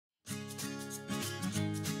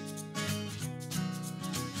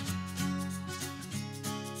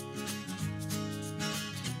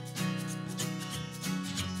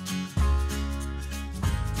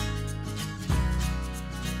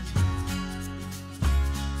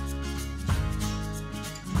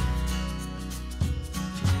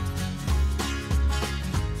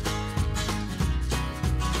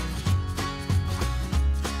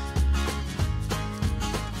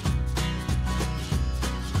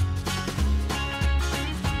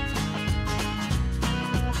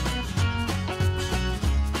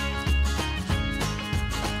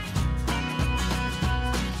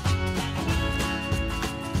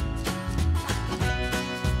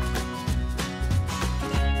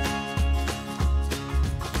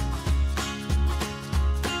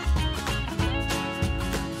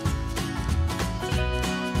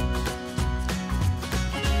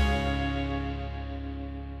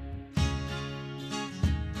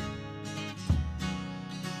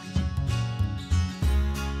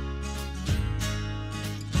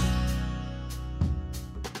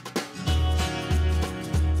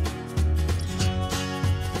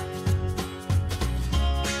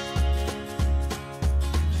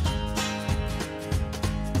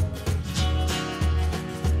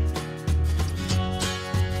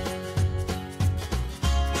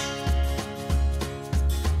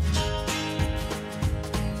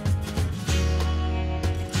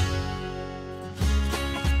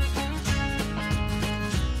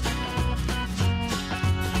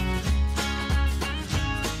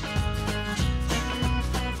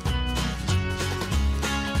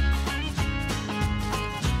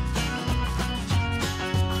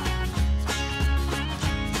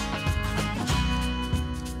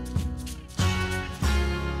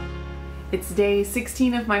It's day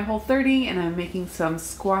 16 of my Whole30 and I'm making some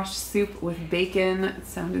squash soup with bacon. It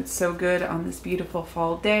sounded so good on this beautiful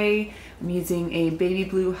fall day. I'm using a baby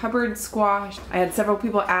blue Hubbard squash. I had several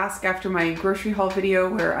people ask after my grocery haul video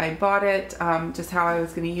where I bought it, just how I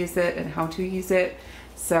was going to use it and how to use it.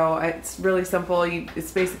 So it's really simple.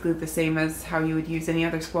 It's basically the same as how you would use any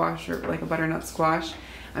other squash or like a butternut squash.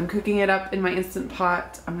 I'm cooking it up in my Instant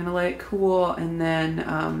Pot. I'm gonna let it cool and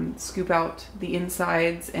then scoop out the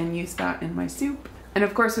insides and use that in my soup. And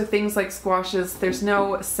of course with things like squashes, there's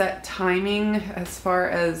no set timing as far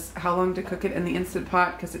as how long to cook it in the Instant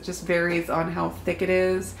Pot because it just varies on how thick it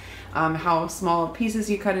is, how small pieces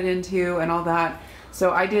you cut it into and all that.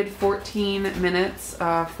 So I did 14 minutes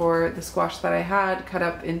for the squash that I had cut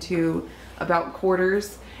up into about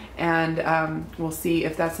quarters. And we'll see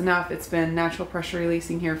if that's enough. It's been natural pressure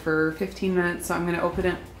releasing here for 15 minutes, so I'm going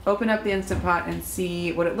to open up the Instant Pot and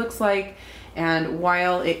see what it looks like. And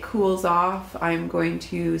while it cools off, I'm going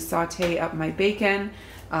to saute up my bacon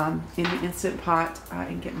in the Instant Pot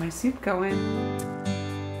and get my soup going.